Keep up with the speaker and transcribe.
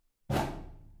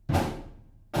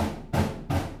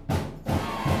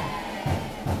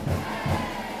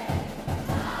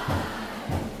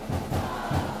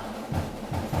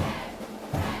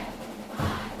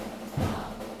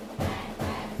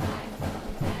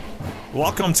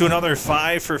Welcome to another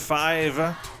 5 for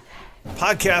 5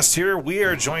 podcast here. We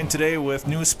are joined today with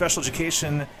new special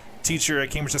education teacher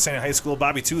at Cambridge High School,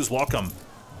 Bobbie Tews. Welcome.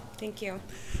 Thank you.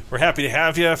 We're happy to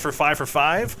have you for 5 for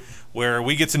 5, where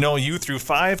we get to know you through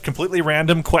 5 completely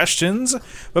random questions.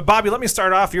 But Bobbie, let me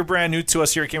start off. You're brand new to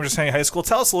us here at Cambridge High School.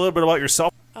 Tell us a little bit about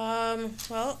yourself.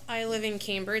 Well, I live in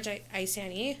Cambridge,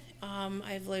 ISANE.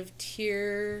 I've lived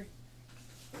here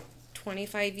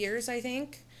 25 years, I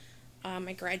think.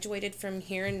 I graduated from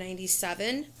here in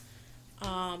 97.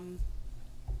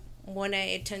 When I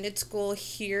attended school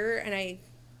here and I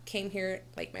came here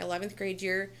like my 11th grade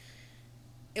year,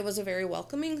 it was a very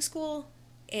welcoming school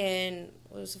and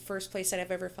it was the first place that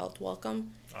I've ever felt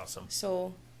welcome. Awesome.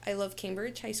 So I love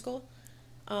Cambridge High School.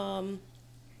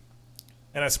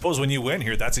 And I suppose when you went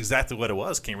here, that's exactly what it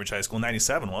was, Cambridge High School,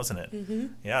 97, wasn't it? Mm-hmm.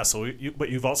 Yeah, so but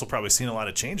you've also probably seen a lot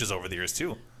of changes over the years,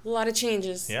 too. A lot of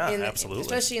changes. Yeah, absolutely.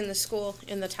 Especially in the school,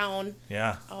 in the town.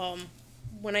 Yeah.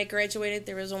 When I graduated,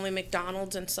 there was only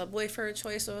McDonald's and Subway for a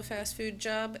choice of a fast food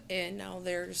job, and now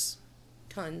there's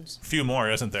tons. A few more,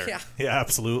 isn't there? Yeah. Yeah,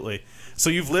 absolutely. So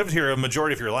you've lived here a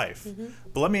majority of your life. Mm-hmm.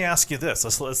 But let me ask you this.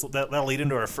 That'll lead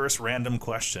into our first random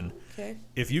question. Okay.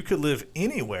 If you could live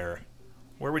anywhere,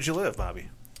 where would you live, Bobbie?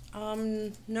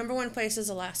 Number one place is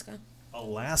Alaska.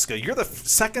 Alaska. You're the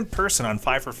second person on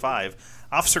 5 for 5.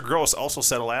 Officer Gross also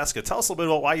said Alaska. Tell us a little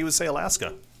bit about why you would say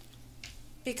Alaska.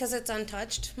 Because it's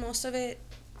untouched, most of it,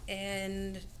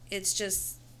 and it's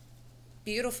just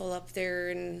beautiful up there,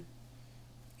 and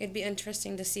it'd be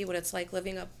interesting to see what it's like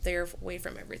living up there away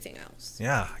from everything else.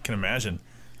 Yeah, I can imagine.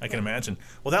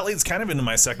 Well, that leads kind of into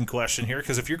my second question here,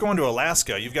 because if you're going to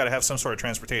Alaska, you've got to have some sort of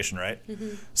transportation, right?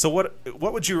 Mm-hmm. So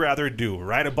what would you rather do?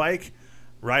 Ride a bike,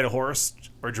 ride a horse,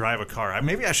 or drive a car?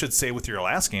 Maybe I should say with your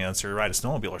Alaska answer, ride a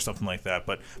snowmobile or something like that.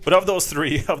 But of those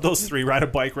three, ride a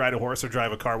bike, ride a horse, or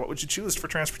drive a car, what would you choose for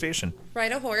transportation?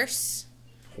 Ride a horse.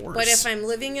 But if I'm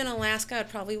living in Alaska, I'd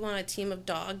probably want a team of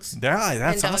dogs. Yeah,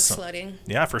 that's and dog awesome. sledding.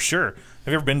 Yeah, for sure. Have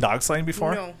you ever been dog sledding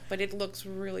before? No, but it looks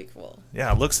really cool.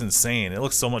 Yeah, it looks insane. It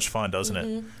looks so much fun, doesn't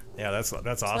it? Yeah, that's awesome.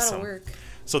 It's a lot of work.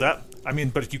 So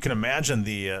but you can imagine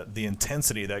the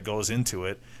intensity that goes into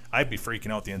it. I'd be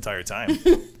freaking out the entire time.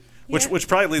 Which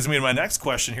probably leads me to my next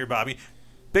question here, Bobbie.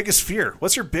 Biggest fear.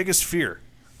 What's your biggest fear?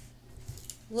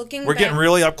 We're getting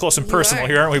really up close and personal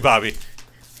here, aren't we, Bobbie?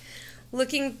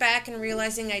 Looking back and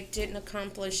realizing I didn't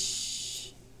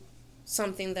accomplish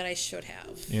something that I should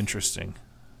have. Interesting.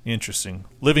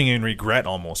 Living in regret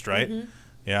almost, right? Mm-hmm.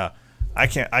 Yeah. I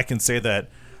can say that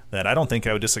I don't think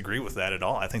I would disagree with that at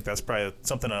all. I think that's probably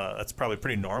something that's probably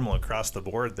pretty normal across the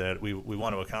board, that we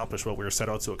want to accomplish what we were set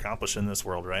out to accomplish in this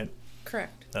world, right?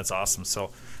 Correct. That's awesome.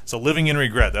 So living in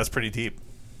regret, that's pretty deep.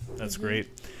 That's great.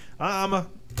 I'm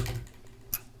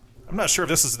not sure if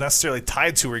this is necessarily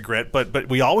tied to regret, but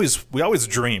we always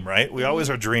dream, right? We always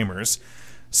are dreamers.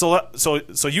 So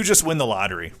you just win the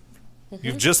lottery.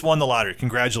 You've just won the lottery.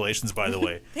 Congratulations, by the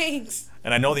way. Thanks.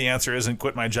 And I know the answer isn't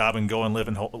quit my job and go and live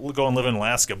in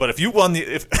Alaska. But if you won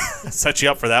set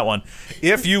you up for that one.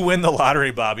 If you win the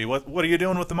lottery, Bobbie, what are you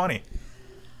doing with the money?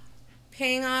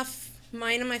 Paying off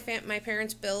mine and my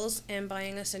parents' bills and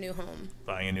buying us a new home.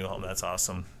 Buying a new home. That's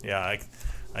awesome. Yeah,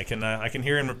 I can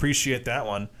hear and appreciate that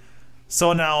one.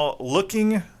 So now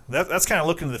that's kind of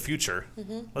looking to the future.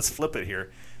 Mm-hmm. Let's flip it here.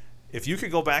 If you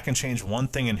could go back and change one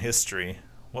thing in history,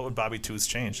 what would Bobbie Tews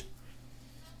change?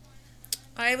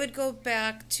 I would go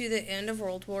back to the end of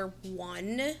World War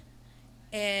I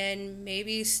and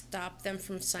maybe stop them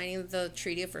from signing the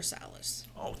Treaty of Versailles.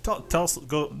 Oh, tell us,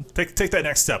 go take that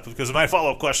next step, because my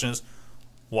follow-up question is,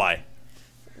 why?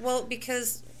 Well,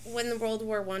 because when the World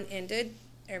War I ended,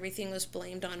 everything was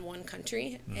blamed on one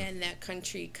country, and that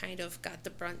country kind of got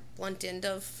the blunt end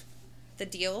of the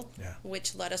deal,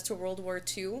 which led us to World War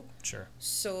II. Sure.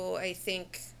 So I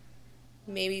think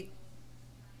maybe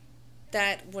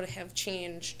that would have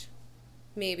changed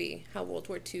maybe how World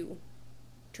War II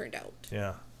turned out.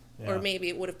 Yeah. Or maybe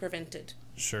it would have prevented.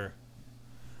 Sure.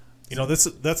 You know, this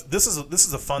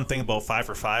is a fun thing about 5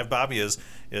 for 5, Bobbie, is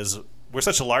we're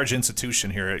such a large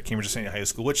institution here at Cambridge High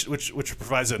School, which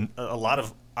provides a lot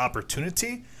of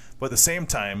opportunity, but at the same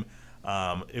time,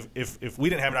 if we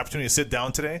didn't have an opportunity to sit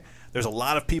down today, there's a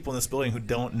lot of people in this building who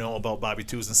don't know about Bobbie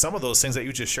Tews and some of those things that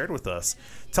you just shared with us.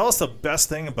 Tell us the best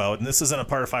thing about, and this isn't a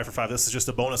part of 5 for 5, this is just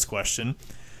a bonus question.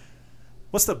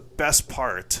 What's the best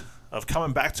part of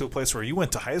coming back to a place where you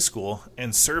went to high school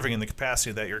and serving in the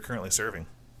capacity that you're currently serving?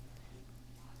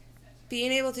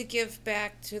 Being able to give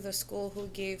back to the school who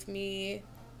gave me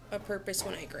a purpose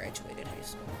when I graduated high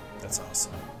school. That's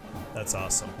awesome. That's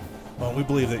awesome. Well, we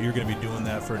believe that you're going to be doing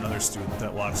that for another student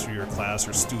that walks through your class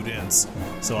or students.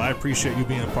 So I appreciate you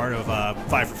being a part of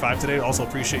 5 for 5 today. Also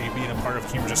appreciate you being a part of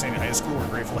Cambridge High School. We're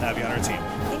grateful to have you on our team.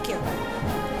 Thank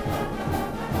you.